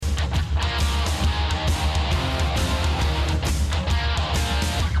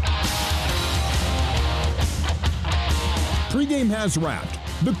game has wrapped.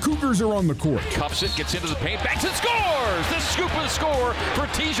 The Cougars are on the court. Cups it, gets into the paint, banks and scores! The scoop and score for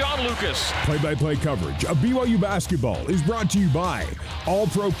Tejon Lucas. Play-by-play coverage of BYU basketball is brought to you by All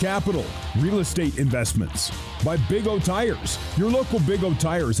Pro Capital, Real Estate Investments, by Big O Tires. Your local Big O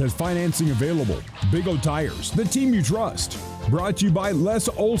Tires has financing available. Big O Tires, the team you trust. Brought to you by Les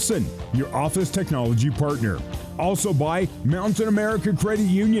Olson, your office technology partner. Also by Mountain America Credit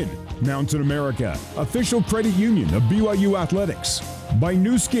Union. Mountain America, official credit union of BYU Athletics. By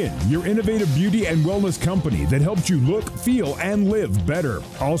Nu Skin, your innovative beauty and wellness company that helps you look, feel, and live better.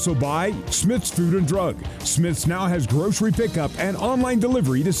 Also by Smith's Food and Drug. Smith's now has grocery pickup and online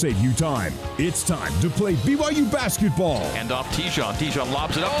delivery to save you time. It's time to play BYU basketball. And off Tejon. Tejon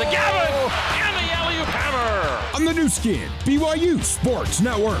lobs it up to Gavin! And the alley-oop hammer! On the Nu Skin, BYU Sports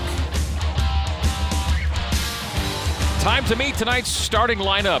Network. Time to meet tonight's starting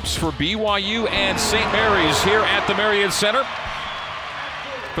lineups for BYU and St. Mary's here at the Marriott Center.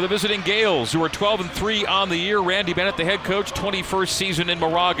 For the visiting Gales, who are 12-3 on the year, Randy Bennett, the head coach, 21st season in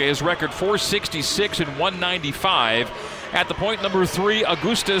Moraga. His record 466 and 195. At the point, number 3,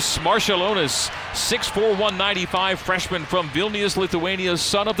 Augustas Marciulionis, 6'4", 195, freshman from Vilnius, Lithuania,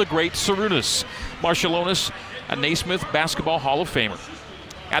 son of the great Sarunas. Marciulionis, a Naismith Basketball Hall of Famer.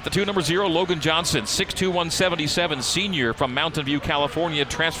 At the 2, number 0, Logan Johnson, 6'2", 177, senior from Mountain View, California,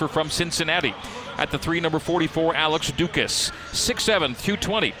 transfer from Cincinnati. At the 3, number 44, Alex Dukas, 6'7",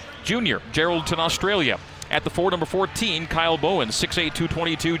 220, junior, Geraldton, Australia. At the 4, number 14, Kyle Bowen, 6'8",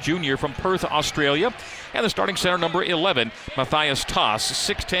 222, junior from Perth, Australia. And the starting center, number 11, Matthias Toss,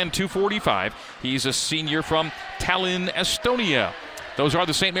 6'10", 245. He's a senior from Tallinn, Estonia. Those are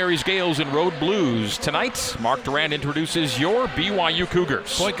the St. Mary's Gales in Road Blues. Tonight, Mark Durant introduces your BYU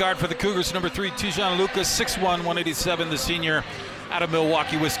Cougars. Point guard for the Cougars, number 3, Tejon Lucas, 6'1", 187, the senior out of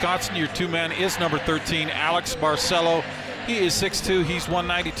Milwaukee, Wisconsin. Your 2-man is number 13, Alex Barcelo. He is 6'2", he's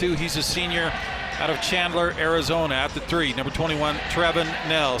 192. He's a senior out of Chandler, Arizona. At the 3, number 21, Trevin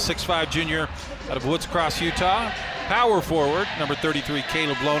Nell, 6'5", junior out of Woods Cross, Utah. Power forward, number 33,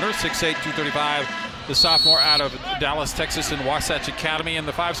 Caleb Lohner, 6'8", 235. The sophomore out of Dallas, Texas, in Wasatch Academy. In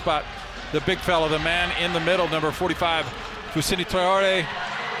the 5 spot, the big fella, the man in the middle, number 45, Fousseyni Traore,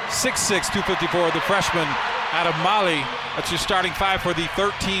 6'6", 254, the freshman out of Mali. That's your starting 5 for the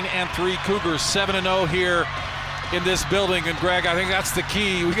 13-3 Cougars, 7-0 here in this building. And Greg, I think that's the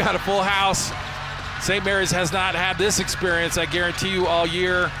key. We got a full house. St. Mary's has not had this experience, I guarantee you, all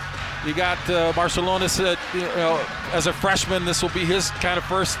year. You got Marciulionis, as a freshman. This will be his kind of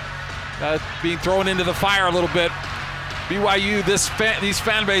first being thrown into the fire a little bit. BYU, these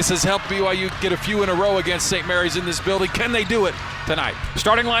fan bases helped BYU get a few in a row against St. Mary's in this building. Can they do it tonight?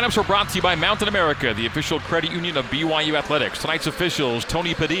 Starting lineups are brought to you by Mountain America, the official credit union of BYU Athletics. Tonight's officials,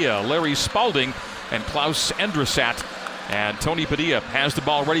 Tony Padilla, Larry Spalding, and Klaus Endrasat. And Tony Padilla has the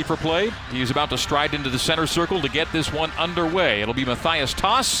ball ready for play. He's about to stride into the center circle to get this one underway. It'll be Matthias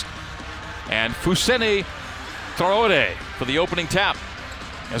Toss and Fousseyni Traore for the opening tap,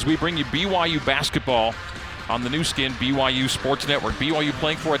 as we bring you BYU basketball on the Nu Skin BYU Sports Network. BYU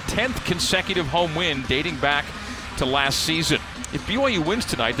playing for a 10th consecutive home win dating back to last season. If BYU wins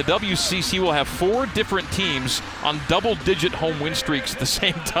tonight, the WCC will have 4 different teams on double-digit home win streaks at the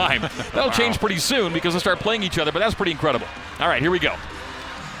same time. That'll change pretty soon because they'll start playing each other, but that's pretty incredible. All right, here we go.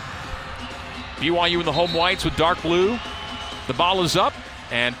 BYU in the home whites with dark blue. The ball is up,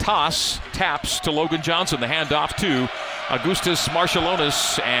 and Toss taps to Logan Johnson. The handoff to Augustas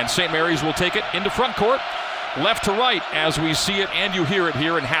Marciulionis, and St. Mary's will take it into front court, left to right as we see it, and you hear it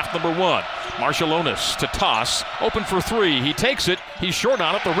here in half number 1. Marciulionis to Toss, open for 3. He takes it. He's short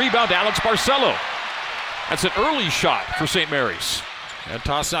on it. The rebound, Alex Barcelo. That's an early shot for St. Mary's. And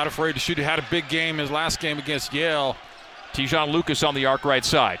Toss not afraid to shoot. He had a big game his last game against Yale. Tejon Lucas on the arc right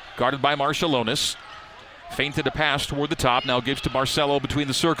side, guarded by Marciulionis. Feinted a pass toward the top, now gives to Barcelo between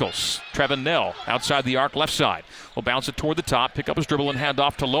the circles. Trevin Nell outside the arc left side. Will bounce it toward the top, pick up his dribble and hand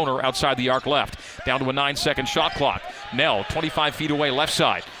off to Lohner outside the arc left. Down to a 9-second shot clock. Nell 25 feet away left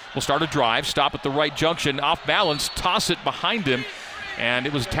side. Will start a drive, stop at the right junction, off balance, toss it behind him. And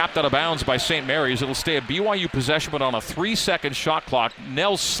it was tapped out of bounds by St. Mary's. It'll stay a BYU possession, but on a 3-second shot clock.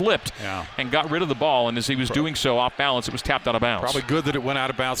 Nell slipped and got rid of the ball, and as he was doing so off balance, it was tapped out of bounds. Probably good that it went out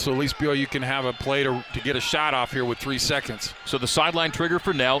of bounds, so at least BYU can have a play to get a shot off here with 3 seconds. So the sideline trigger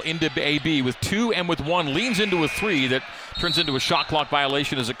for Nell into AB with 2 and with 1, leans into a 3 that turns into a shot clock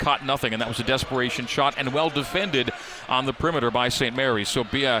violation as it caught nothing, and that was a desperation shot and well defended on the perimeter by St. Mary's. So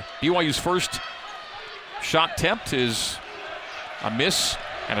BYU's first shot attempt is a miss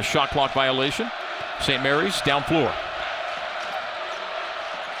and a shot clock violation. St. Mary's down floor.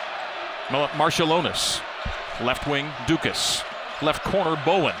 Marciulionis, left wing, Dukas. left corner,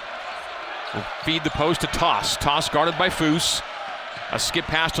 Bowen. Will feed the post to Toss. Toss guarded by Foose. A skip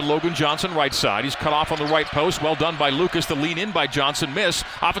pass to Logan Johnson, right side. He's cut off on the right post. Well done by Lucas. The lean in by Johnson. Miss.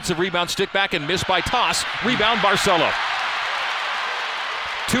 Offensive rebound, stick back, and miss by Toss. Rebound, Barcelo.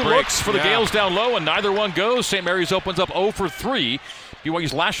 Two looks for the Gales down low, and neither one goes. St. Mary's opens up 0 for 3.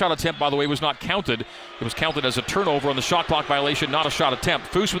 BYU's last shot attempt, by the way, was not counted. It was counted as a turnover on the shot clock violation, not a shot attempt.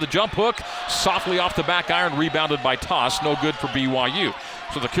 Foose with a jump hook, softly off the back iron, rebounded by Toss. No good for BYU.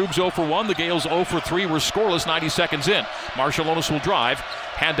 So the Cougs 0 for 1, the Gales 0 for 3. We're scoreless 90 seconds in. Marciulionis will drive,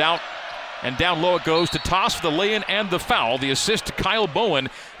 hand out, and down low it goes to Toss for the lay-in and the foul. The assist to Kyle Bowen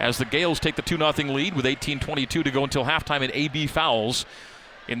as the Gales take the 2-0 lead with 18:22 to go until halftime, and AB fouls.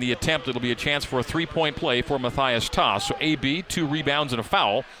 In the attempt, it'll be a chance for a three-point play for Matthias Toss. So AB, 2 rebounds and a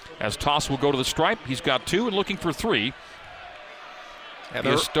foul, as Toss will go to the stripe. He's got 2 and looking for 3. And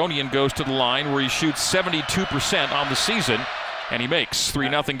the Estonian goes to the line where he shoots 72% on the season, and he makes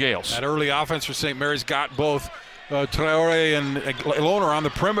 3-0 Gales. That early offense for St. Mary's got both Traore and Lohner on the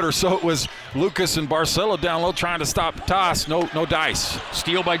perimeter, so it was Lucas and Barcelo down low trying to stop Toss. No dice.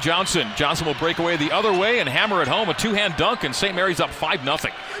 Steal by Johnson. Johnson will break away the other way and hammer it home. A two-hand dunk, and St. Mary's up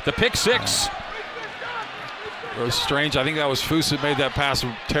 5-0. The pick six. It was strange. I think that was Foose that made that pass.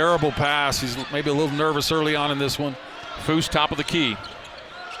 A terrible pass. He's maybe a little nervous early on in this one. Foose, top of the key.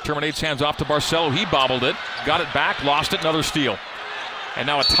 Terminates, hands off to Barcelo. He bobbled it. Got it back. Lost it. Another steal. And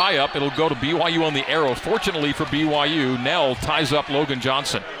now a tie-up. It'll go to BYU on the arrow. Fortunately for BYU, Nell ties up Logan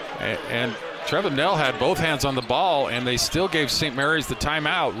Johnson. And Trevin Nell had both hands on the ball, and they still gave St. Mary's the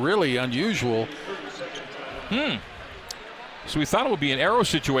timeout. Really unusual. So we thought it would be an arrow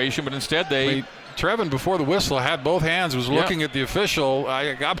situation, but instead they... Trevin, before the whistle, had both hands, was looking at the official.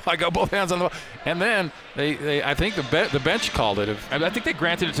 I got both hands on the ball. And then I think the bench called it. I think they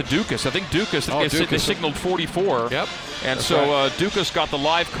granted it to Dukas. I think Dukas, they signaled 44. Yep. And That's so right. Dukas got the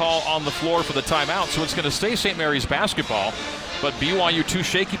live call on the floor for the timeout. So it's going to stay St. Mary's basketball. But BYU, 2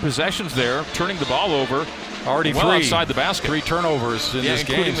 shaky possessions there, turning the ball over. Already well 3 outside the basket. 3 turnovers in this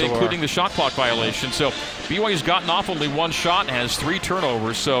game. Including the shot clock violation. So BYU's gotten off only 1 shot and has 3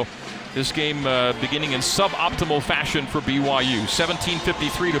 turnovers. So this game beginning in suboptimal fashion for BYU.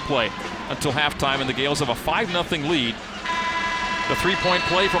 17:53 to play until halftime, and the Gales have a 5-0 lead. The 3-point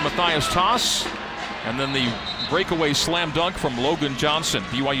play from Matthias Toss, and then the breakaway slam dunk from Logan Johnson.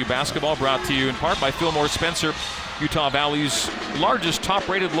 BYU basketball brought to you in part by Fillmore Spencer, Utah Valley's largest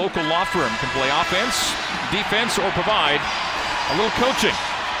top-rated local law firm. Can play offense, defense, or provide a little coaching.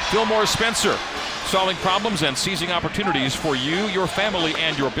 Fillmore Spencer, solving problems and seizing opportunities for you, your family,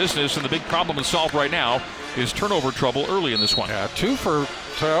 and your business. And the big problem to solve right now is turnover trouble early in this one. Yeah, 2 for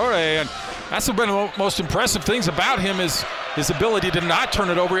Traore, and that's been the most impressive things about him is his ability to not turn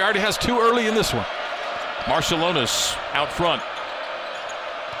it over. He already has 2 early in this one. Marciulionis out front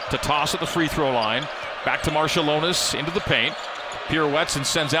to Toss at the free throw line. Back to Marciulionis into the paint. Pirouettes and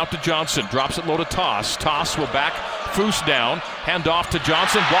sends out to Johnson. Drops it low to Toss. Toss will back Foose down. Hand off to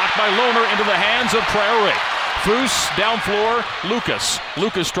Johnson. Blocked by Lohner into the hands of Traore. Foose down floor. Lucas.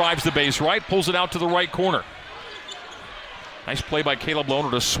 Lucas drives the base right. Pulls it out to the right corner. Nice play by Caleb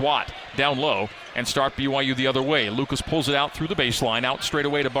Lohner to swat down low and start BYU the other way. Lucas pulls it out through the baseline. Out straight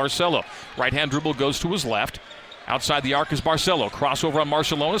away to Barcelo. Right hand dribble goes to his left. Outside the arc is Barcelo. Crossover on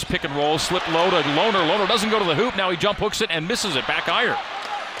Marciulionis. Pick and roll. Slip low to Lohner. Lohner doesn't go to the hoop. Now he jump hooks it and misses it. Back iron.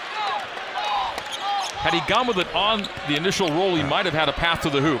 Had he gone with it on the initial roll, he might have had a path to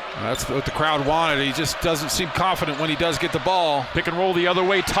the hoop. That's what the crowd wanted. He just doesn't seem confident when he does get the ball. Pick and roll the other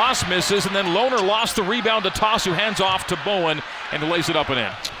way. Toss misses, and then Lohner lost the rebound to Toss, who hands off to Bowen and lays it up and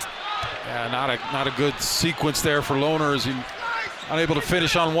in. Yeah, not a good sequence there for Lohner, as he unable to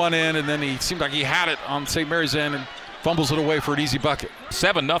finish on one end, and then he seemed like he had it on St. Mary's end and fumbles it away for an easy bucket.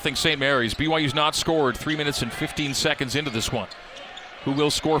 7-0 St. Mary's. BYU's not scored. 3 minutes and 15 seconds into this one. Who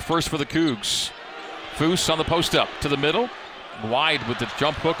will score first for the Cougs? Foose on the post up to the middle. Wide with the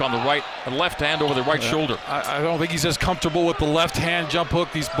jump hook on the right, left hand over the right shoulder. I don't think he's as comfortable with the left hand jump hook.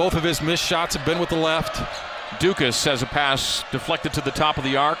 Both of his missed shots have been with the left. Dukas has a pass deflected to the top of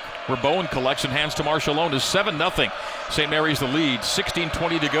the arc, where Bowen collects and hands to Marciulionis. 7-0. St. Mary's the lead.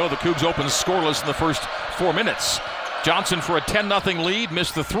 16:20 to go. The Cougs open scoreless in the first 4 minutes. Johnson for a 10-0 lead.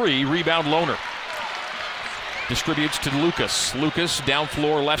 Missed the 3. Rebound Lohner. Distributes to Lucas. Lucas down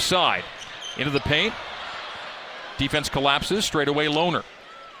floor left side. Into the paint. Defense collapses. Straight away Lohner.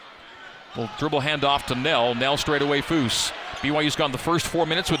 Will dribble handoff to Nell. Nell straight away Foose. BYU's gone the first 4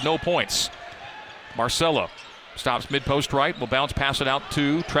 minutes with no points. Barcelo Stops mid-post right. Will bounce, pass it out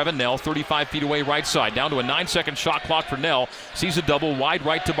to Trevin Knell, 35 feet away right side. Down to a 9-second shot clock for Knell. Sees a double wide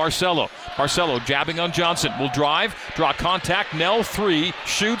right to Barcelo. Barcelo jabbing on Johnson. Will drive, draw contact. Knell, 3,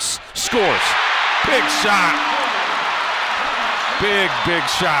 shoots, scores. Big shot. Big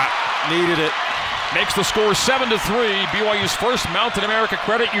shot. Needed it. Makes the score 7-3. BYU's first Mountain America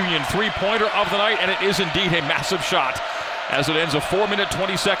Credit Union three-pointer of the night, and it is indeed a massive shot. As it ends a 4-minute,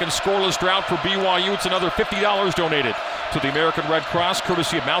 20-second scoreless drought for BYU, it's another $50 donated to the American Red Cross,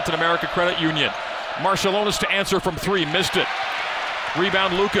 courtesy of Mountain America Credit Union. Marciulionis to answer from 3, missed it.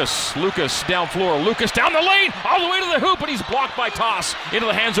 Rebound Lucas. Lucas down floor. Lucas down the lane, all the way to the hoop, and he's blocked by Toss into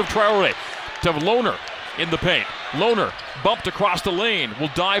the hands of Traore. To Lohner in the paint. Lohner bumped across the lane, will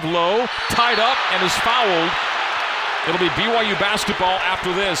dive low, tied up, and is fouled. It'll be BYU basketball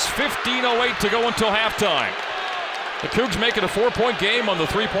after this. 15:08 to go until halftime. The Cougs make it a 4-point game on the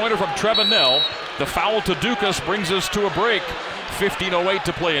three-pointer from Trevin Knell. The foul to Dukas brings us to a break. 15:08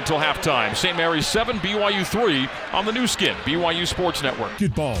 to play until halftime. St. Mary's 7, BYU 3 on the new skin, BYU Sports Network.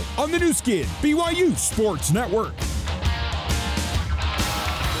 Basketball on the new skin, BYU Sports Network.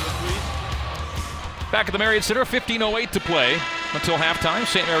 Back at the Marriott Center, 15:08 to play until halftime.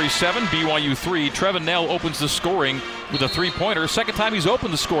 St. Mary's 7, BYU 3. Trevin Knell opens the scoring with a three-pointer. Second time he's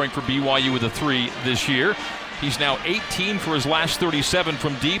opened the scoring for BYU with a 3 this year. He's now 18 for his last 37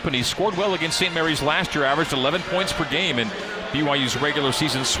 from deep, and he scored well against St. Mary's last year, averaged 11 points per game in BYU's regular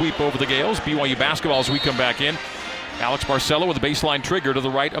season sweep over the Gales. BYU basketball as we come back in. Alex Barcelo with a baseline trigger to the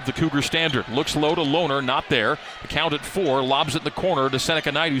right of the Cougar standard. Looks low to Lohner, not there. The count at 4, lobs it in the corner to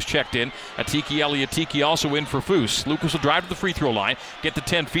Seneca Knight, who's checked in. Atiki also in for Foose. Lucas will drive to the free throw line, get the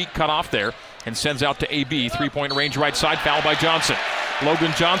 10 feet, cut off there, and sends out to AB. Three-point range right side, foul by Johnson.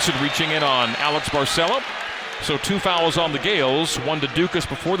 Logan Johnson reaching in on Alex Barcelo. So 2 fouls on the Gales, 1 to Dukas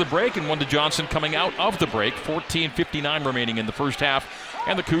before the break and 1 to Johnson coming out of the break. 14:59 remaining in the first half,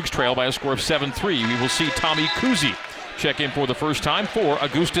 and the Cougs trail by a score of 7-3. We will see Tommy Kuzi check in for the first time for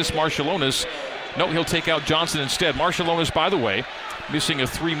Augustas Marciulionis. No, he'll take out Johnson instead. Marciulionis, by the way, missing a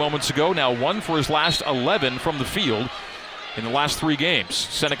 3 moments ago, now 1 for his last 11 from the field in the last 3 games.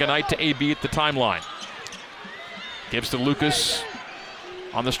 Seneca Knight to AB at the timeline. Gives to Lucas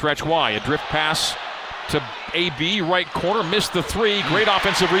on the stretch Y. A drift pass to AB, right corner, missed the 3. Great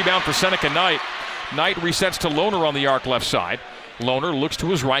offensive rebound for Seneca Knight. Knight resets to Lohner on the arc left side. Lohner looks to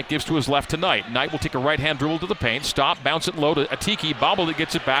his right, gives to his left to Knight. Knight will take a right-hand dribble to the paint, stop, bounce it low to Atiki. Bobble that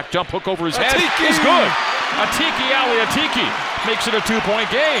gets it back, jump hook over his head. Is good. Atiki makes it a 2-point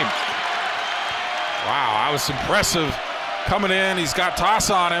game. Wow, that was impressive. Coming in, he's got Toss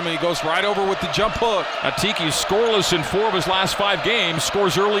on him, and he goes right over with the jump hook. Atiki scoreless in 4 of his last 5 games,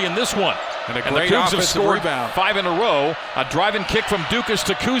 scores early in this one. And the Cougs have scored rebound. 5 in a row. A driving kick from Dukas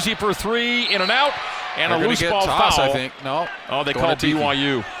to Kuzi for 3, in and out. And they're a loose ball Toss, foul. I think. No. Oh, they call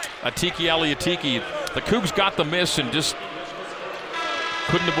BYU. Atiki. The Cougs got the miss and just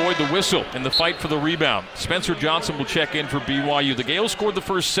couldn't avoid the whistle in the fight for the rebound. Spencer Johnson will check in for BYU. The Gales scored the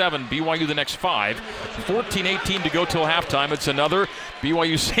first 7, BYU the next 5. 14:18 to go till halftime. It's another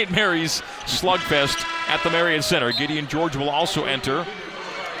BYU St. Mary's slugfest at the Marriott Center. Gideon George will also enter.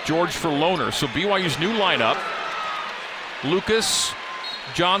 George for Lohner. So BYU's new lineup: Lucas,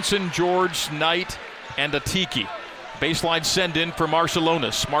 Johnson, George, Knight, and Atiki. Baseline send in for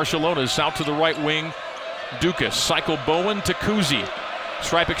Marciulionis. Marciulionis out to the right wing. Dukas. Cycle Bowen to Kuzi.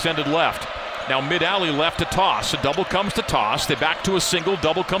 Stripe extended left. Now mid-alley left to Toss. A double comes to Toss. They back to a single.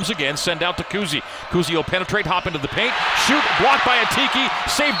 Double comes again. Send out to Kuzi. Kuzi will penetrate, hop into the paint. Shoot, blocked by Atiki.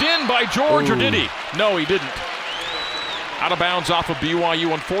 Saved in by George, or did he? No, he didn't. Out of bounds off of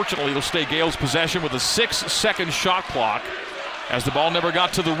BYU. Unfortunately, it'll stay Gales' possession with a 6-second shot clock as the ball never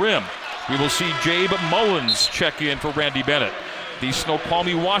got to the rim. We will see Jabe Mullins check in for Randy Bennett. The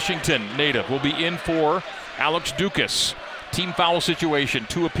Snoqualmie, Washington native will be in for Alex Dukas. Team foul situation,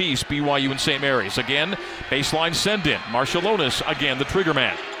 2 apiece, BYU and St. Mary's. Again, baseline send in. Marciulionis, again, the trigger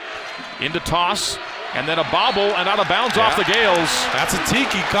man. Into Toss, and then a bobble and out of bounds off the Gales. That's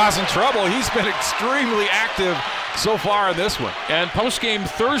Atiki causing trouble. He's been extremely active so far in this one. And post-game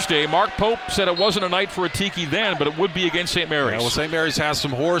Thursday, Mark Pope said it wasn't a night for Atiki then, but it would be against St. Mary's. Yeah, well, St. Mary's has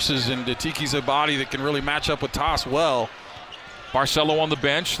some horses, and Atiki's a body that can really match up with Toss well. Barcelo on the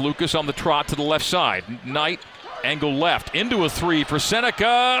bench, Lucas on the trot to the left side. Knight, angle left, into a 3 for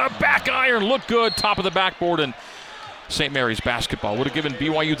Seneca. Back iron, look good, top of the backboard, and St. Mary's basketball would have given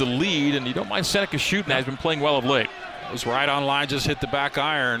BYU the lead, and you don't mind Seneca shooting. He's been playing well of late. It was right on line, just hit the back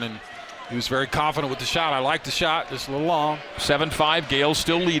iron, and he was very confident with the shot. I like the shot, just a little long. 7-5, Gales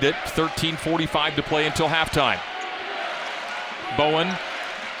still lead it. 13:45 to play until halftime. Bowen,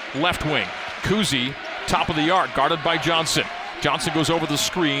 left wing. Kuzi top of the arc, guarded by Johnson. Johnson goes over the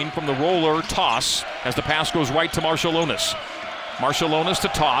screen from the roller toss as the pass goes right to Marciulionis. Marciulionis to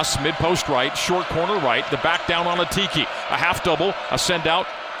toss, mid-post right, short corner right, the back down on Atiki. A half double, a send out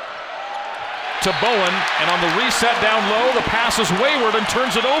to Bowen, and on the reset down low, the pass is wayward and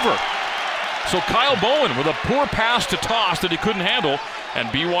turns it over. So Kyle Bowen with a poor pass to toss that he couldn't handle, and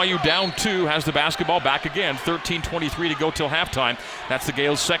BYU down 2 has the basketball back again. 13:23 to go till halftime. That's the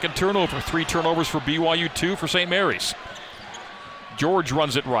Gales' second turnover. 3 turnovers for BYU, 2 for St. Mary's. George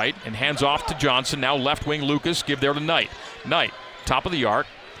runs it right and hands off to Johnson. Now left wing Lucas, give there to Knight. Knight, top of the arc,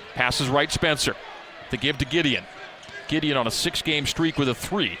 passes right Spencer. The give to Gideon. Gideon on a 6-game streak with a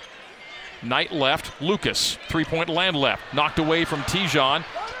 3. Knight left, Lucas, 3-point land left. Knocked away from Tijon,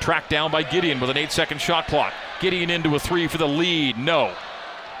 tracked down by Gideon with an 8-second shot clock. Gideon into a 3 for the lead, no.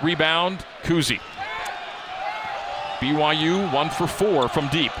 Rebound, Kuzi. BYU 1 for 4 from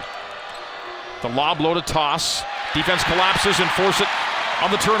deep. The lob low to toss. Defense collapses and force it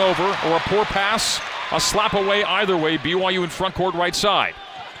on the turnover, or a poor pass, a slap away either way. BYU in front court right side.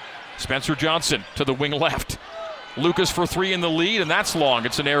 Spencer Johnson to the wing left. Lucas for 3 in the lead, and that's long.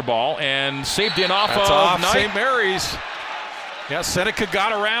 It's an air ball, and saved in off of Knight. St. Mary's. Yeah, Seneca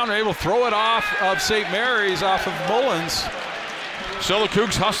got around and able to throw it off of St. Mary's, off of Mullins. So the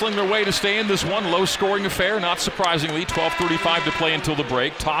Cougs hustling their way to stay in this one. Low-scoring affair, not surprisingly. 12:35 to play until the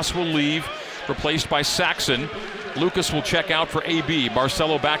break. Toss will leave, replaced by Saxon. Lucas will check out for AB.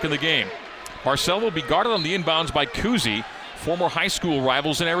 Barcelo back in the game. Barcelo will be guarded on the inbounds by Kuzi, former high school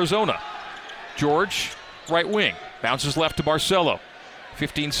rivals in Arizona. George, right wing, bounces left to Barcelo.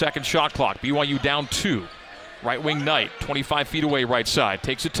 15-second shot clock. BYU down 2. Right wing Knight, 25 feet away right side.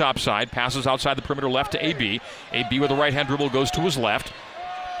 Takes it top side, passes outside the perimeter left to AB. AB with a right-hand dribble goes to his left.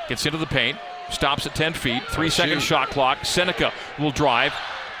 Gets into the paint, stops at 10 feet. 3-second shot clock. Seneca will drive.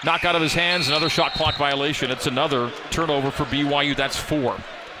 Knock out of his hands, another shot clock violation. It's another turnover for BYU. That's 4.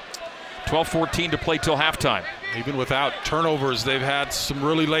 12:14 to play till halftime. Even without turnovers, they've had some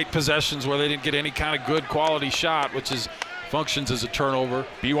really late possessions where they didn't get any kind of good quality shot, which functions as a turnover.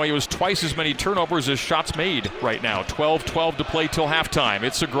 BYU has twice as many turnovers as shots made right now. 12:12 to play till halftime.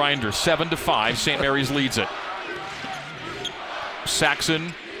 It's a grinder. 7-5. St. Mary's leads it.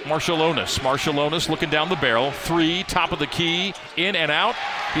 Saxon, Marciulionis. Marciulionis looking down the barrel. 3, top of the key, in and out.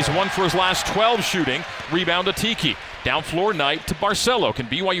 He's 1 for his last 12 shooting. Rebound to Tiki. Down floor Knight to Barcelo. Can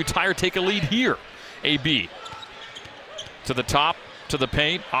BYU Tire take a lead here? AB to the top, to the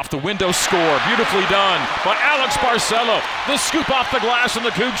paint, off the window, score. Beautifully done by Alex Barcelo. The scoop off the glass, and the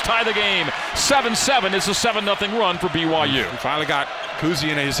Cougs tie the game. 7-7. It's a 7-0 run for BYU. He finally got Kuzi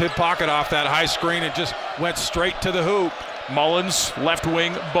in his hip pocket off that high screen and just went straight to the hoop. Mullins, left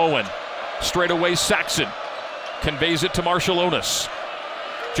wing, Bowen. Straight away, Saxon conveys it to Marciulionis.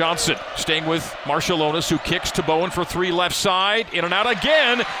 Johnson staying with Marciulionis, who kicks to Bowen for 3 left side. In and out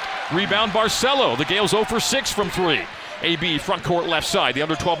again. Rebound Barcelo. The Gales 0 for 6 from 3. AB front court left side. The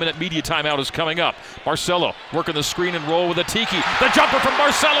under 12-minute media timeout is coming up. Barcelo working the screen and roll with a Tiki. The jumper from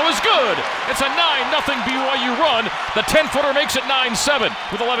Barcelo is good. It's a 9-0 BYU run. The 10-footer makes it 9-7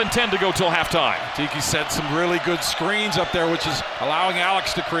 with 11:10 to go till halftime. Tiki set some really good screens up there, which is allowing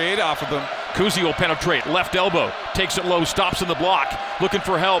Alex to create off of them. Kuzi will penetrate. Left elbow. Takes it low. Stops in the block. Looking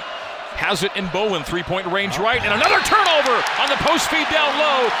for help. Has it in Bowen, 3-point range right, and another turnover on the post feed down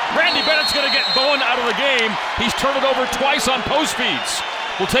low. Randy Bennett's going to get Bowen out of the game. He's turned it over twice on post feeds.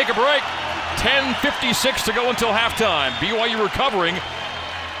 We'll take a break. 10:56 to go until halftime. BYU recovering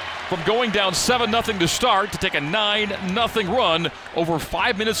from going down 7-0 to start to take a 9-0 run over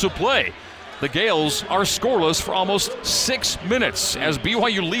 5 minutes of play. The Gales are scoreless for almost 6 minutes as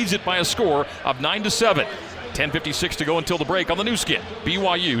BYU leads it by a score of 9-7. 10:56 to go until the break on the new skin,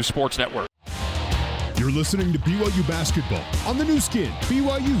 BYU Sports Network. You're listening to BYU Basketball on the new skin,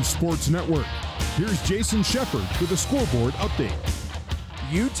 BYU Sports Network. Here's Jason Shepard with a scoreboard update.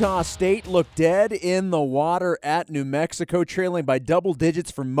 Utah State looked dead in the water at New Mexico, trailing by double digits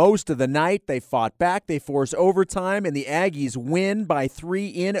for most of the night. They fought back, they forced overtime, and the Aggies win by 3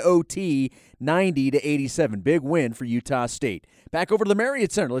 in OT, 90-87. Big win for Utah State. Back over to the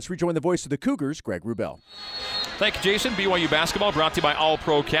Marriott Center. Let's rejoin the voice of the Cougars, Greg Wrubell. Thank you, Jason. BYU Basketball brought to you by All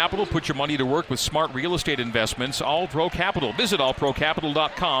Pro Capital. Put your money to work with smart real estate investments. All Pro Capital. Visit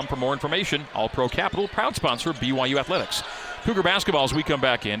allprocapital.com for more information. All Pro Capital, proud sponsor of BYU Athletics. Cougar basketball as we come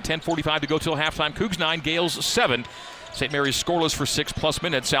back in. 10:45 to go till halftime. Cougs 9, Gales 7. St. Mary's scoreless for 6+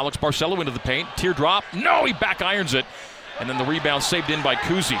 minutes. Alex Barcelo into the paint. Teardrop. No, he back irons it. And then the rebound saved in by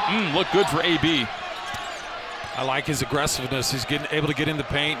Kuzi. Look good for AB. I like his aggressiveness. He's able to get in the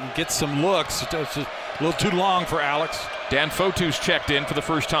paint and get some looks. It's just a little too long for Alex. Dan Fotu's checked in for the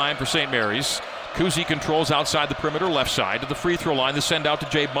first time for St. Mary's. Kuzi controls outside the perimeter left side to the free throw line. The send out to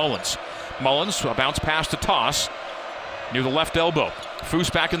Jay Mullins. Mullins, a bounce pass to Toss near the left elbow.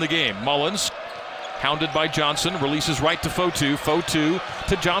 Foose back in the game. Mullins, hounded by Johnson, releases right to Fotu. Fotu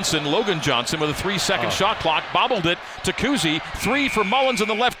to Johnson. Logan Johnson with a 3-second shot clock. Bobbled it to Kuzi. 3 for Mullins in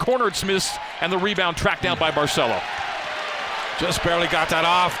the left corner. It's missed, and the rebound tracked down by Barcelo. Just barely got that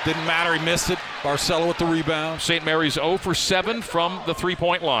off. Didn't matter. He missed it. Barcelo with the rebound. St. Mary's 0 for 7 from the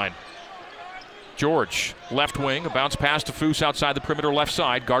three-point line. George, left wing, a bounce pass to Foose outside the perimeter left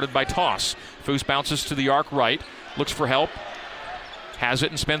side, guarded by Toss. Foose bounces to the arc right, looks for help, has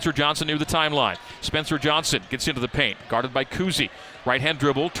it, and Spencer Johnson near the timeline. Spencer Johnson gets into the paint, guarded by Kuzi. Right-hand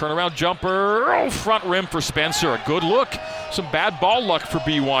dribble, turnaround jumper, front rim for Spencer. A good look. Some bad ball luck for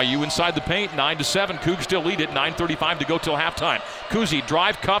BYU inside the paint, 9-7. Cougs still lead it, 9:35 to go till halftime. Kuzi,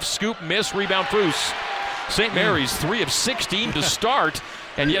 drive, cuff, scoop, miss, rebound, Foose. St. Mary's 3 of 16 to start.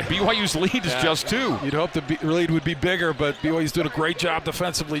 And yet BYU's lead is just 2. You'd hope the lead would be bigger, but BYU's doing a great job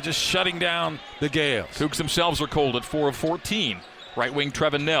defensively, just shutting down the Gales. Cougs themselves are cold at 4 of 14. Right wing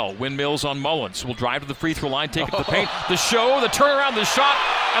Trevin Nell, windmills on Mullins. Will drive to the free throw line, take it to the paint. The show, the turnaround, the shot,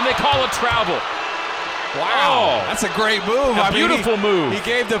 and they call it travel. Wow, that's a great move. Beautiful move. He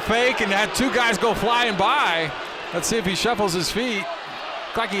gave the fake and had 2 guys go flying by. Let's see if he shuffles his feet.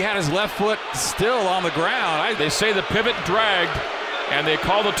 Looked like he had his left foot still on the ground. They say the pivot dragged. And they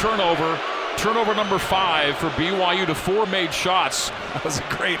call the turnover. Turnover number 5 for BYU to 4 made shots. That was a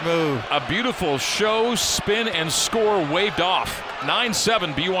great move. A beautiful show, spin, and score waved off.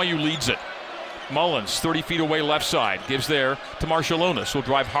 9-7, BYU leads it. Mullins, 30 feet away left side, gives there to Marshallonis. Will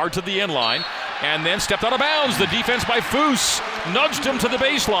drive hard to the end line and then stepped out of bounds. The defense by Foose nudged him to the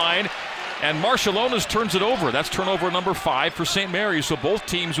baseline. And Marshallonis turns it over. That's turnover number 5 for St. Mary's. So both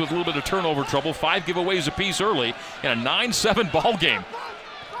teams with a little bit of turnover trouble. 5 giveaways apiece early in a 9-7 ball game.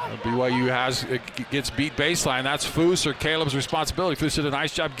 BYU gets beat baseline. That's Foose or Caleb's responsibility. Foose did a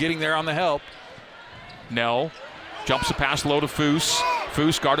nice job getting there on the help. Nell jumps a pass low to Foose.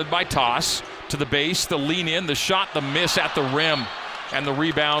 Foose guarded by Toss. To the base, the lean in, the shot, the miss at the rim. And the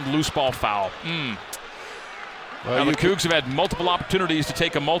rebound, loose ball foul. Well, the Cougs have had multiple opportunities to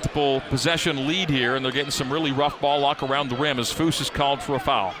take a multiple possession lead here, and they're getting some really rough ball luck around the rim as Foose is called for a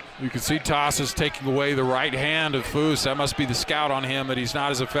foul. You can see Toss is taking away the right hand of Foose. That must be the scout on him, that he's not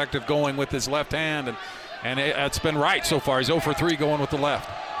as effective going with his left hand, and it's been right so far. He's 0 for 3 going with the left.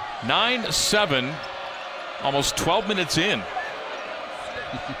 9-7, almost 12 minutes in.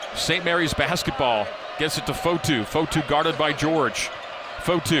 St. Mary's basketball gets it to Fotu. Fotu guarded by George.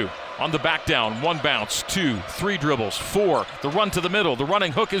 Fotu on the back down, 1 bounce, 2, 3 dribbles, 4. The run to the middle, the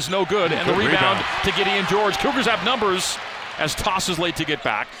running hook is no good, and the rebound to Gideon George. Cougars have numbers as Toss is late to get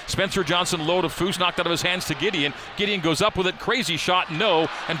back. Spencer Johnson low to Foose, knocked out of his hands to Gideon. Gideon goes up with it, crazy shot, no,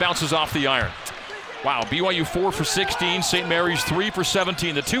 and bounces off the iron. Wow, BYU 4 for 16, St. Mary's 3 for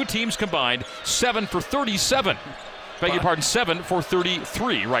 17. The two teams combined 7 for 37. Beg your pardon, 7 for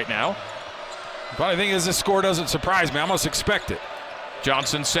 33 right now. Funny thing is, this score doesn't surprise me. I almost expect it.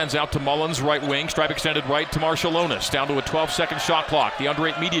 Johnson sends out to Mullins, right wing. Stripe extended right to Marshallonis. Down to a 12-second shot clock. The under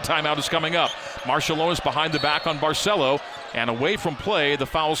 8 media timeout is coming up. Marshallonis behind the back on Barcelo. And away from play, the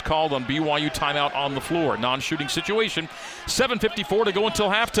foul's called on BYU timeout on the floor. Non-shooting situation. 7:54 to go until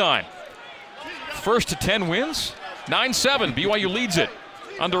halftime. First to 10 wins. 9-7. BYU leads it.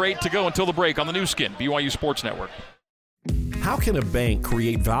 Under 8 to go until the break on the new skin, BYU Sports Network. How can a bank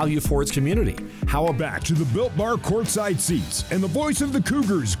create value for its community? How about back to the Built Bar courtside seats and the voice of the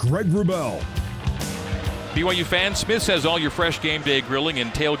Cougars, Greg Wrubell. BYU fans, Smith's has all your fresh game day grilling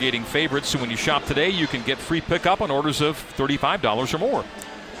and tailgating favorites, so when you shop today, you can get free pickup on orders of $35 or more.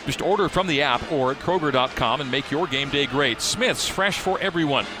 Just order from the app or at Kroger.com and make your game day great. Smith's, fresh for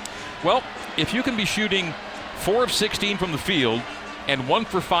everyone. Well, if you can be shooting 4 of 16 from the field and 1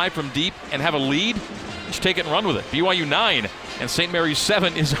 for 5 from deep and have a lead, just take it and run with it. BYU 9 and St. Mary's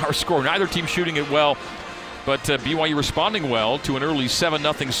 7 is our score. Neither team shooting it well, but BYU responding well to an early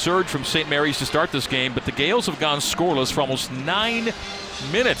 7-0 surge from St. Mary's to start this game. But the Gales have gone scoreless for almost 9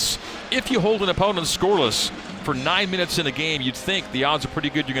 minutes. If you hold an opponent scoreless for 9 minutes in a game, you'd think the odds are pretty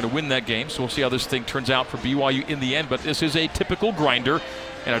good you're going to win that game. So we'll see how this thing turns out for BYU in the end. But this is a typical grinder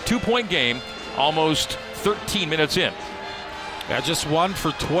and a 2-point game almost 13 minutes in. Yeah, just 1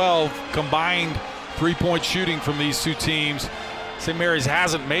 for 12 combined 3-point shooting from these two teams. St. Mary's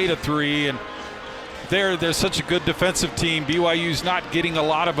hasn't made a 3, and they're such a good defensive team. BYU's not getting a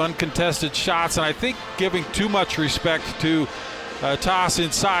lot of uncontested shots, and I think giving too much respect to Toss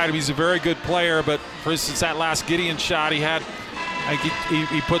inside. I mean, he's a very good player, but for instance, that last Gideon shot he had, I think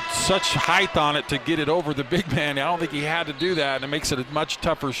he put such height on it to get it over the big man. I don't think he had to do that, and it makes it a much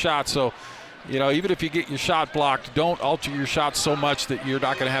tougher shot. So even if you get your shot blocked, don't alter your shot so much that you're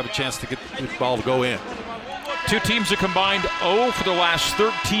not going to have a chance to get the ball to go in. Two teams have combined 0 for the last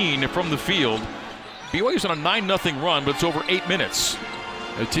 13 from the field. BYU's on a 9-0 run, but it's over 8 minutes.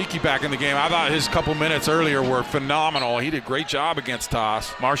 Tiki back in the game. I thought his couple minutes earlier were phenomenal. He did a great job against Toss.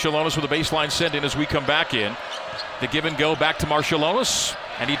 Marshallonis with a baseline send in as we come back in. The give and go back to Marshallonis,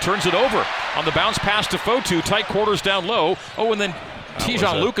 and he turns it over on the bounce pass to Fotu. Tight quarters down low. Oh, and then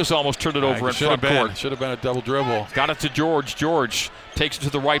Tijon Lucas almost turned it over in front court. Should have been a double dribble. Got it to George. George takes it to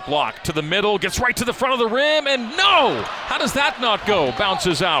the right block, to the middle, gets right to the front of the rim, and no! How does that not go?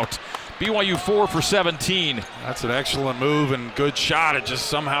 Bounces out. BYU 4 for 17. That's an excellent move and good shot. It just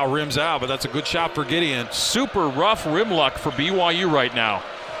somehow rims out, but that's a good shot for Gideon. Super rough rim luck for BYU right now.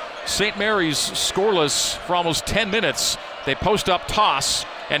 St. Mary's scoreless for almost 10 minutes. They post up Toss,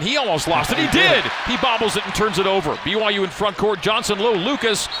 and he almost lost it. He did. He bobbles it and turns it over. BYU in front court. Johnson low.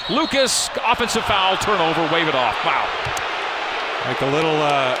 Lucas, offensive foul, turnover, wave it off. Wow. Like a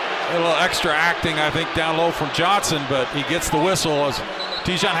little extra acting, I think, down low from Johnson, but he gets the whistle as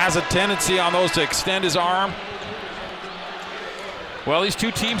Tijon has a tendency on those to extend his arm. Well, these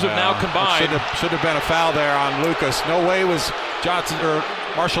two teams have now combined. Should have been a foul there on Lucas. No way was Johnson or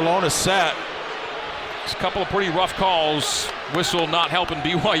Marshallonis set. It's a couple of pretty rough calls. Whistle not helping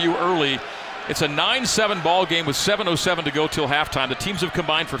BYU early. It's a 9-7 ball game with 7:07 to go till halftime. The teams have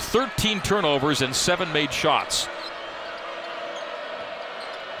combined for 13 turnovers and 7 made shots.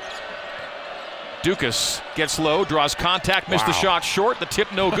 Dukas gets low, draws contact, missed the shot short, the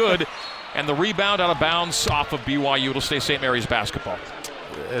tip no good, and the rebound out of bounds off of BYU. It'll stay St. Mary's basketball.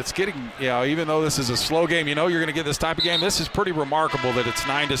 It's getting, even though this is a slow game, you're going to get this type of game. This is pretty remarkable that it's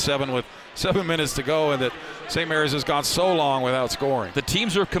 9-7 with 7 minutes to go and that St. Mary's has gone so long without scoring. The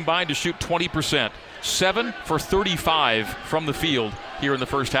teams are combined to shoot 20%, 7 for 35 from the field here in the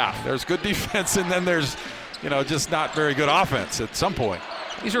first half. There's good defense and then there's, just not very good offense at some point.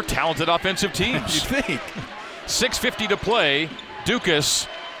 These are talented offensive teams. You think. 6:50 to play. Dukas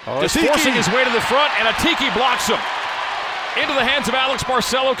just forcing his way to the front, and Atiki blocks him. Into the hands of Alex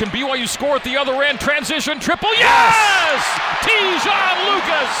Barcelo. Can BYU score at the other end? Transition triple. Yes! Tijon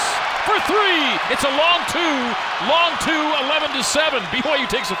Lucas for 3. It's a long two, 11-7. BYU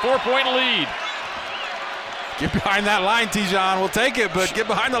takes a 4-point lead. Get behind that line, Tijon. We'll take it, but get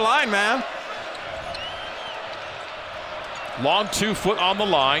behind the line, man. Long 2 foot on the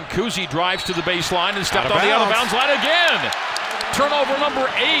line. Kuzi drives to the baseline and stepped on the out-of-bounds line again. Turnover number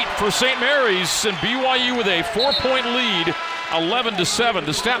 8 for St. Mary's, and BYU with a 4-point lead, 11-7.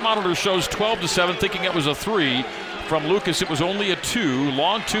 The stat monitor shows 12-7, thinking it was a 3. From Lucas, it was only a 2.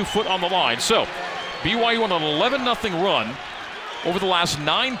 Long 2 foot on the line. So BYU on an 11-0 run. Over the last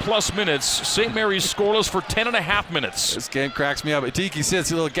 9+ minutes, St. Mary's scoreless for 10.5 minutes. This game cracks me up. Atiki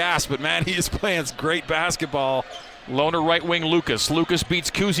sits a little gas, but man, he is playing great basketball. Loner right wing Lucas. Lucas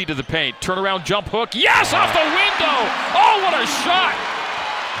beats Kuzi to the paint. Turnaround jump hook. Yes, off the window. Oh, what a shot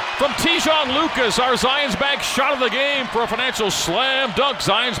from Tijon Lucas. Our Zions Bank shot of the game for a financial slam dunk.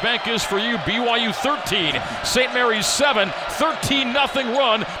 Zions Bank is for you. BYU 13, St. Mary's 7, 13-0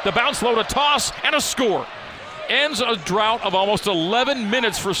 run. The bounce low to Toss and a score. Ends a drought of almost 11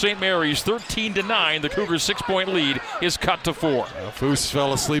 minutes for St. Mary's, 13-9. The Cougars' 6-point lead is cut to 4. Foose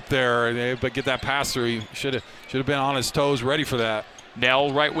fell asleep there, but get that pass through. He should have been on his toes, ready for that.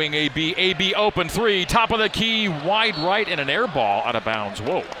 Nell, right wing AB. AB open 3, top of the key, wide right, and an air ball out of bounds.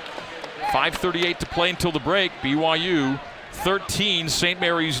 Whoa. 5:38 to play until the break. BYU 13, St.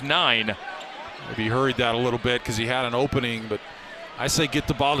 Mary's 9. Maybe he hurried that a little bit because he had an opening, but I say get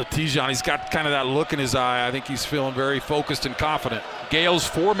the ball to Tijon. He's got kind of that look in his eye. I think he's feeling very focused and confident. Gales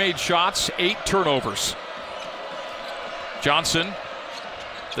 4 made shots, 8 turnovers. Johnson,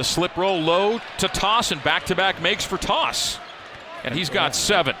 the slip roll low to Toss, and back-to-back makes for Toss. And he's got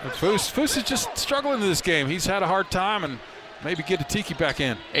 7. Foose is just struggling in this game. He's had a hard time, and maybe get Atiki back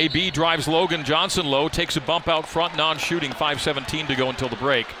in. AB drives Logan Johnson low, takes a bump out front, non-shooting, 5:17 to go until the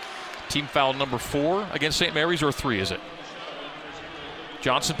break. Team foul number 4 against St. Mary's, or 3, is it?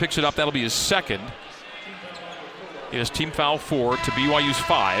 Johnson picks it up. That'll be his second. It is team foul 4 to BYU's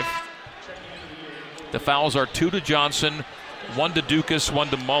 5. The fouls are 2 to Johnson, 1 to Dukas, 1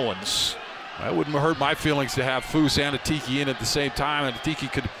 to Mullins. That wouldn't hurt my feelings to have Foose and Atiki in at the same time, and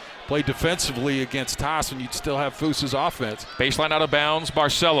Atiki could play defensively against Toss, and you'd still have Foose's offense. Baseline out of bounds.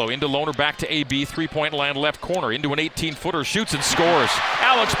 Barcelo into Loner, back to AB. 3-point land left corner. Into an 18-footer. Shoots and scores.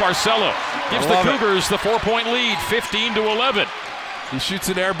 Alex Barcelo gives the Cougars the 4-point lead, 15-11. He shoots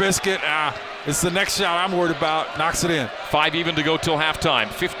an air biscuit. It's the next shot I'm worried about. Knocks it in. 5 even to go till halftime.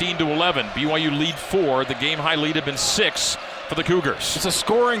 15-11. BYU lead 4. The game high lead had been 6 for the Cougars. It's a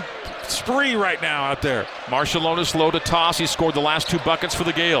scoring spree right now out there. Marciulionis low to toss. He scored the last 2 buckets for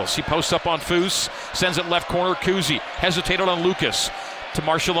the Gales. He posts up on Foose, sends it left corner. Kuzi hesitated on Lucas. To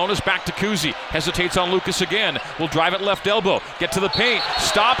Marciulionis, back to Kuzi. Hesitates on Lucas again. Will drive it left elbow. Get to the paint.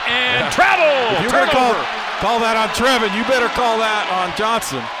 Stop and travel. If you're going to call that on Trevin, you better call that on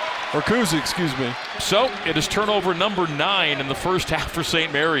Johnson. Or Kuzi, excuse me. So it is turnover number 9 in the first half for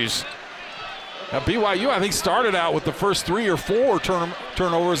St. Mary's. Now BYU, I think, started out with the first 3 or 4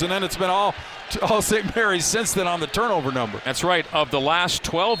 turnovers, and then it's been all St. Mary's since then on the turnover number. That's right. Of the last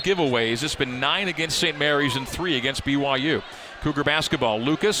 12 giveaways, it's been 9 against St. Mary's and 3 against BYU. Cougar basketball.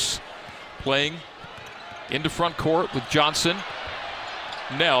 Lucas playing into front court with Johnson,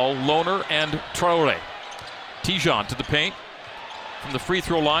 Nell, Lohner, and Traore. Tijon to the paint. From the free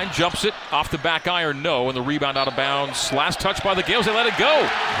throw line, jumps it off the back iron, no, and the rebound out of bounds. Last touch by the Gales, they let it go.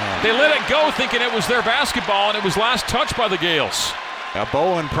 They let it go thinking it was their basketball, and it was last touch by the Gales. Now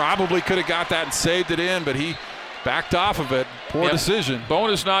Bowen probably could have got that and saved it in, but he backed off of it. Poor decision.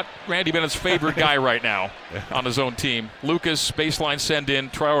 Bowen is not Randy Bennett's favorite guy right now on his own team. Lucas, baseline send in,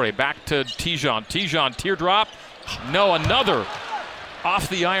 Traore back to Tijon. Tijon, teardrop. No, another off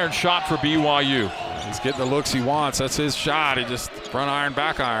the iron shot for BYU. He's getting the looks he wants. That's his shot. He just front iron,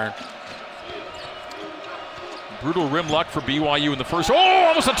 back iron. Brutal rim luck for BYU in the first. Oh,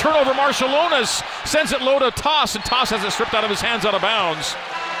 almost a turnover. Marciulionis sends it low to Toss, and Toss has it stripped out of his hands out of bounds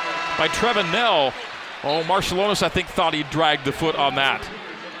by Trevin Nell. Oh, Marciulionis, I think, thought he dragged the foot on that.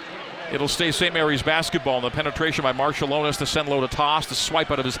 It'll stay St. Mary's basketball, and the penetration by Marciulionis to send low to Toss, to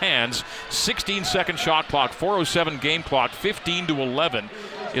swipe out of his hands. 16-second shot clock, 4:07 game clock, 15-11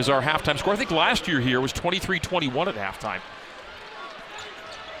 is our halftime score. I think last year here was 23-21 at halftime.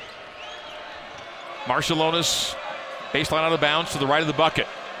 Marciulionis, baseline out of bounds to the right of the bucket.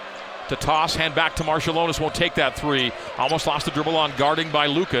 To Toss, hand back to Marciulionis, won't take that 3. Almost lost the dribble on guarding by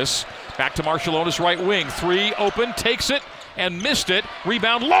Lucas. Back to Marciulionis, right wing. 3, open, takes it, and missed it.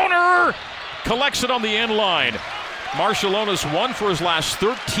 Rebound, Lohner collects it on the end line. Marciulionis 1 for his last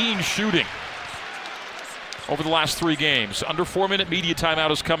 13 shooting over the last 3 games. Under 4-minute media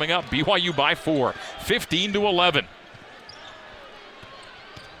timeout is coming up. BYU by 4, 15-11.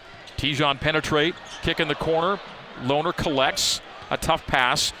 Tijon penetrate, kick in the corner. Lohner collects, a tough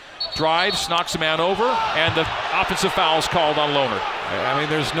pass. Drives, knocks a man over, and the offensive foul is called on Lohner. I mean,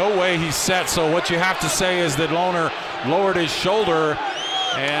 there's no way he's set, so what you have to say is that Lohner lowered his shoulder,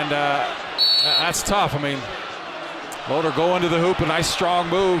 and that's tough. I mean, Lohner go into the hoop, a nice strong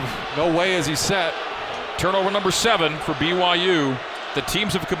move. No way is he set. Turnover number 7 for BYU. The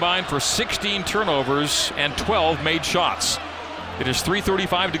teams have combined for 16 turnovers and 12 made shots. It is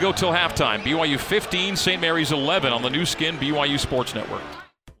 3:35 to go till halftime. BYU 15, St. Mary's 11 on the new skin BYU Sports Network.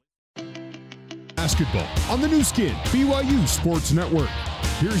 Basketball on the new skin BYU Sports Network.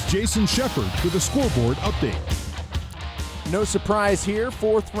 Here's Jason Shepard with a scoreboard update. No surprise here.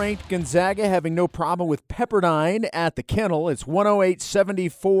 4th-ranked Gonzaga having no problem with Pepperdine at the Kennel. It's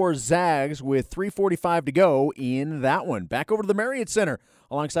 108-74 Zags with 3:45 to go in that one. Back over to the Marriott Center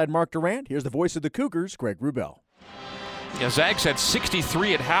alongside Mark Durant. Here's the voice of the Cougars, Greg Wrubell. Yeah, Zags had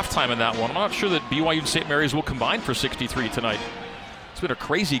 63 at halftime in that one. I'm not sure that BYU and St. Mary's will combine for 63 tonight. It's been a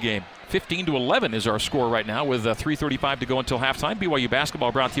crazy game. 15-11 is our score right now with 3:35 to go until halftime. BYU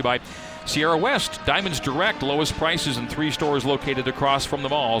basketball brought to you by Sierra West. Diamonds Direct, lowest prices in 3 stores located across from the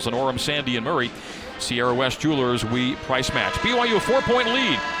malls in Orem, Sandy, and Murray. Sierra West Jewelers, we price match. BYU a 4-point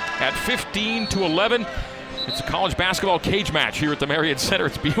lead at 15-11. It's a college basketball cage match here at the Marriott Center.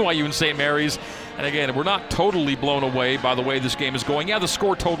 It's BYU and St. Mary's. And again, we're not totally blown away by the way this game is going. Yeah, the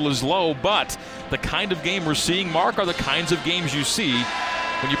score total is low, but the kind of game we're seeing, Mark, are the kinds of games you see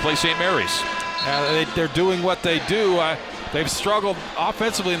when you play St. Mary's. They're doing what they do. They've struggled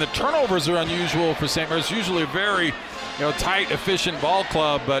offensively, and the turnovers are unusual for St. Mary's. Usually a very tight, efficient ball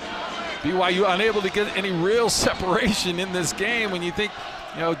club, but BYU unable to get any real separation in this game. When you think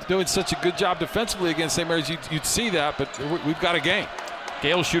doing such a good job defensively against St. Mary's, you'd see that, but we've got a game.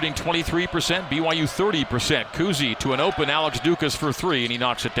 Gales shooting 23%, BYU 30%. Kuzi to an open Alex Dukas for 3, and he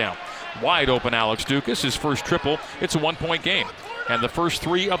knocks it down. Wide open Alex Dukas, his first triple. It's a 1-point game. And the first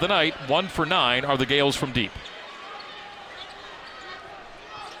 3 of the night, 1 for 9, are the Gales from deep.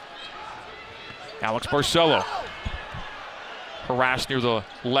 Alex Barcelo harassed near the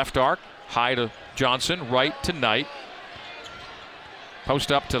left arc. High to Johnson, right to Knight.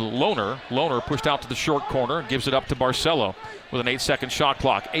 Post up to Lohner. Lohner pushed out to the short corner, gives it up to Barcelo with an 8-second shot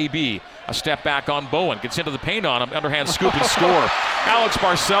clock. AB, a step back on Bowen, gets into the paint on him, underhand scoop and score. Alex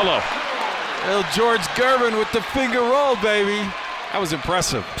Barcelo. Little George Gervin with the finger roll, baby. That was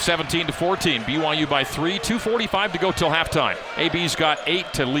impressive. 17-14. BYU by 3. 2:45 to go till halftime. AB's got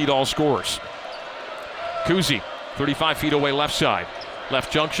 8 to lead all scorers. Kuzi, 35 feet away left side. Left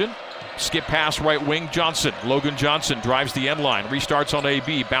junction. Skip pass right wing. Johnson. Logan Johnson drives the end line. Restarts on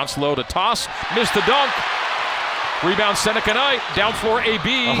AB. Bounce low to toss. Missed the dunk. Rebound Seneca Knight. Down floor AB.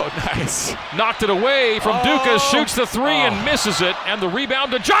 Oh, nice. Knocked it away from Dukas. Shoots the three and misses it. And the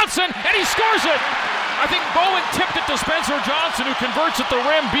rebound to Johnson. And he scores it. I think Bowen tipped it to Spencer Johnson, who converts at the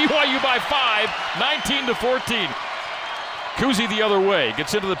rim. BYU by 5. 19-14. Kuzi the other way.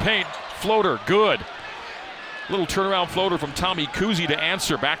 Gets into the paint. Floater. Good. Little turnaround floater from Tommy Kuzi to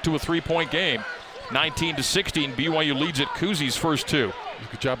answer. Back to a 3-point game. 19-16. BYU leads at Kuzi's first 2.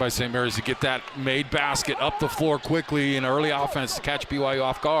 Good job by St. Mary's to get that made basket up the floor quickly in early offense to catch BYU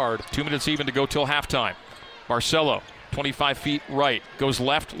off guard. 2 minutes even to go till halftime. Barcelo, 25 feet right, goes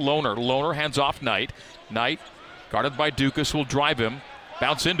left. Lohner. Lohner hands off Knight. Knight, guarded by Dukas, will drive him,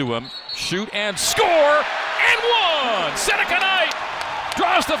 bounce into him, shoot and score, and one! Seneca Knight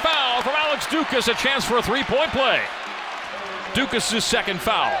draws the foul from Alex Dukas, a chance for a 3-point play. Dukas' second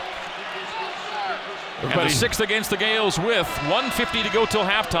foul. And the 6th against the Gales with 1:50 to go till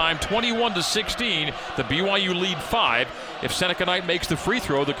halftime, 21-16. The BYU lead 5. If Seneca Knight makes the free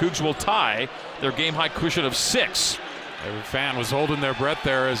throw, the Cougs will tie their game-high cushion of 6. Every fan was holding their breath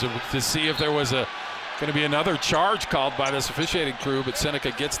there to see if there was going to be another charge called by this officiating crew, but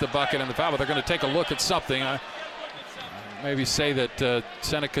Seneca gets the bucket and the foul. But they're going to take a look at something. Maybe say that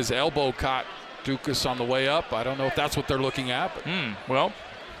Seneca's elbow caught Dukas on the way up. I don't know if that's what they're looking at. But Well,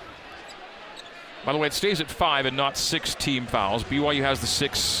 by the way, it stays at 5 and not 6 team fouls. BYU has the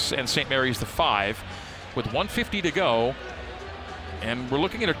 6 and St. Mary's the 5 with 1:50 to go. And we're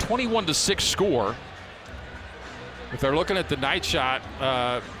looking at a 21-6 score. If they're looking at the night shot,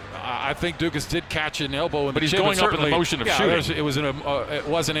 I think Dukas did catch an elbow in but the he's chin, going up in the motion of shooting. It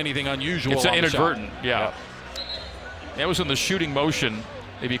wasn't anything unusual. It's inadvertent, yeah. That was in the shooting motion.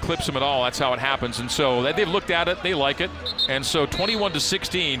 If he clips him at all, that's how it happens. And so they've looked at it, they like it. And so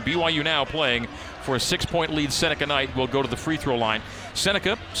 21-16, BYU now playing for a 6-point lead. Seneca Knight will go to the free throw line.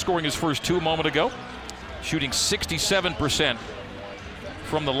 Seneca scoring his first 2 a moment ago, shooting 67%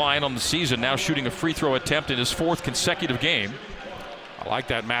 from the line on the season, now shooting a free throw attempt in his 4th consecutive game. I like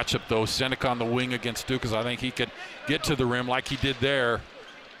that matchup, though. Seneca on the wing against Dukas. I think he could get to the rim like he did there.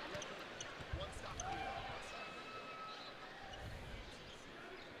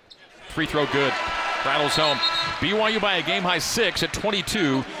 Free throw good. Rattles home. BYU by a game-high 6 at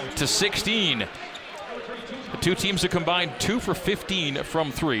 22-16. The two teams have combined 2 for 15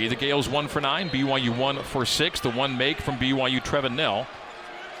 from 3. The Gales 1 for 9. BYU 1 for 6. The one make from BYU, Trevin Nell.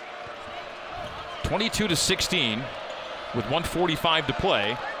 22-16 with 1:45 to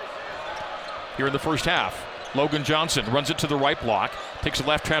play here in the first half. Logan Johnson runs it to the right block. Takes a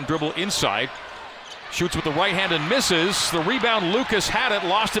left-hand dribble inside. Shoots with the right hand and misses. The rebound, Lucas had it,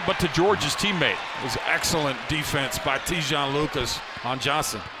 lost it, but to George's teammate. It was excellent defense by Tejan Lucas on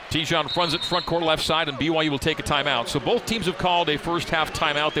Johnson. Tejan runs it front court left side, and BYU will take a timeout. So both teams have called a first half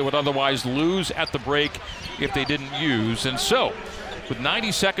timeout they would otherwise lose at the break if they didn't use. And so, with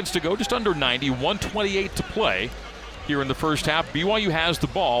 90 seconds to go, just under 90, 1:28 to play here in the first half, BYU has the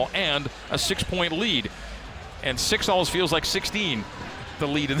ball and a 6-point lead. And 6 always feels like 16. The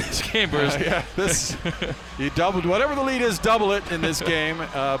lead in this game. You doubled whatever the lead is, double it in this game.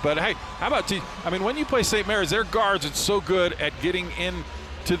 But hey, how about when you play St. Mary's, their guards are so good at getting in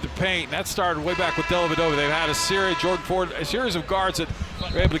to the paint. And that started way back with Dellavedova. They've had Jordan Ford, a series of guards that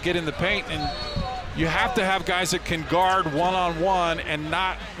are able to get in the paint, and you have to have guys that can guard one-on-one and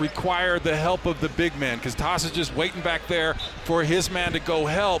not require the help of the big man, because Toss is just waiting back there for his man to go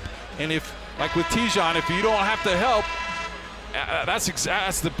help. And if, like with Tejan, if you don't have to help,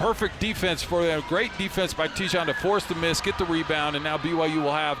 that's the perfect defense for them. Great defense by Tejan to force the miss, get the rebound, and now BYU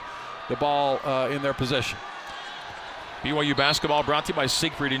will have the ball in their possession. BYU basketball brought to you by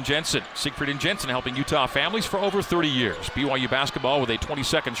Siegfried and Jensen. Siegfried and Jensen helping Utah families for over 30 years. BYU basketball with a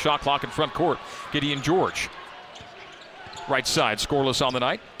 20-second shot clock in front court. Gideon George. Right side, scoreless on the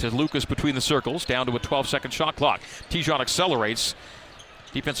night. To Lucas between the circles, down to a 12-second shot clock. Tejan accelerates.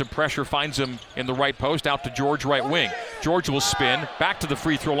 Defensive pressure finds him in the right post, out to George, right wing. George will spin, back to the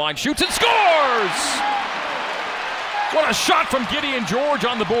free throw line, shoots and scores! What a shot from Gideon George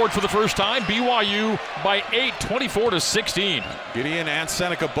on the board for the first time. BYU by 8, 24-16. Gideon and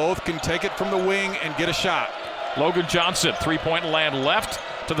Seneca both can take it from the wing and get a shot. Logan Johnson, 3-point land left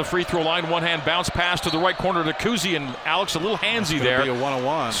to the free throw line. One-hand bounce pass to the right corner to Kuzi, and Alex a little handsy there. Be a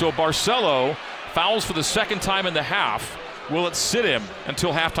one-on-one. So Barcelo fouls for the second time in the half. Will it sit him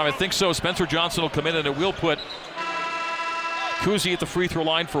until halftime? I think so. Spencer Johnson will come in, and it will put Kuzi at the free throw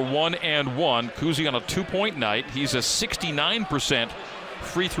line for 1 and 1. Kuzi on a 2-point night. He's a 69%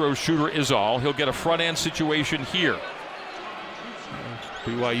 free throw shooter is all. He'll get a front end situation here.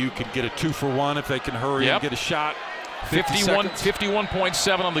 BYU could get a 2 for 1 if they can hurry and get a shot.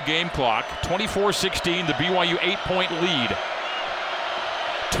 51.7 on the game clock. 24-16, the BYU 8-point lead.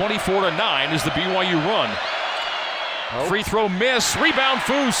 24-9 is the BYU run. Free throw miss. Rebound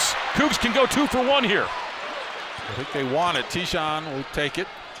Foose. Cougs can go 2 for 1 here. I think they want it. Tishan will take it.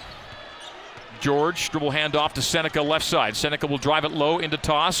 George, dribble handoff to Seneca left side. Seneca will drive it low into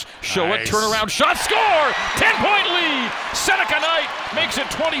toss. Show it, turnaround shot, score! 10-point lead! Seneca Knight makes it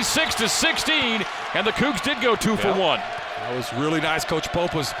 26-16, and the Cougs did go 2 for 1. That was really nice. Coach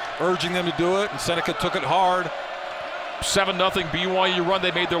Pope was urging them to do it, and Seneca took it hard. 7-0 BYU run.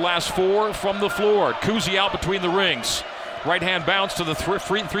 They made their last 4 from the floor. Kuzi out between the rings. Right hand bounce to the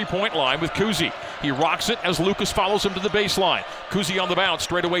three-point line with Kuzi. He rocks it as Lucas follows him to the baseline. Kuzi on the bounce,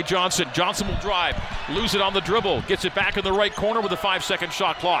 straight away Johnson. Johnson will drive, lose it on the dribble, gets it back in the right corner with a 5-second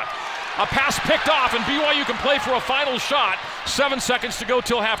shot clock. A pass picked off, and BYU can play for a final shot. 7 seconds to go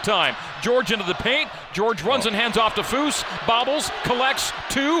till halftime. George into the paint. George runs and hands off to Foose. Bobbles, collects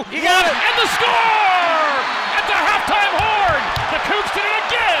 2. He got it! And the score! At the halftime horn! The Cougs did it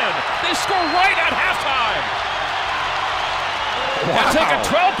again! They score right at halftime! And take a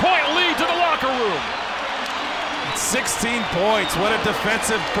 12-point lead to the locker room. 16 points. What a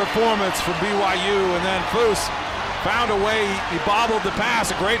defensive performance from BYU. And then Foose found a way. He bobbled the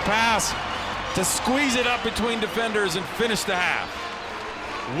pass, a great pass, to squeeze it up between defenders and finish the half.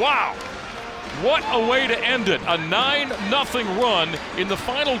 Wow. What a way to end it. A 9-0 run in the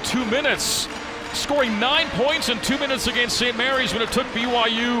final 2 minutes. Scoring 9 points in 2 minutes against St. Mary's when it took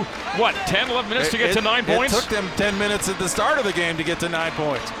BYU, 10, 11 minutes to get to 9 points? It took them 10 minutes at the start of the game to get to 9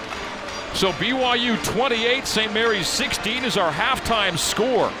 points. So BYU 28, St. Mary's 16 is our halftime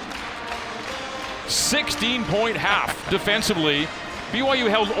score. 16-point half defensively. BYU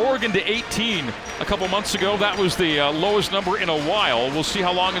held Oregon to 18 a couple months ago. That was the lowest number in a while. We'll see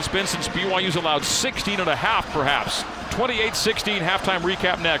how long it's been since BYU's allowed 16 and a half, perhaps. 28-16 halftime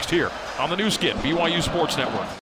recap next here on the new skin, BYU Sports Network.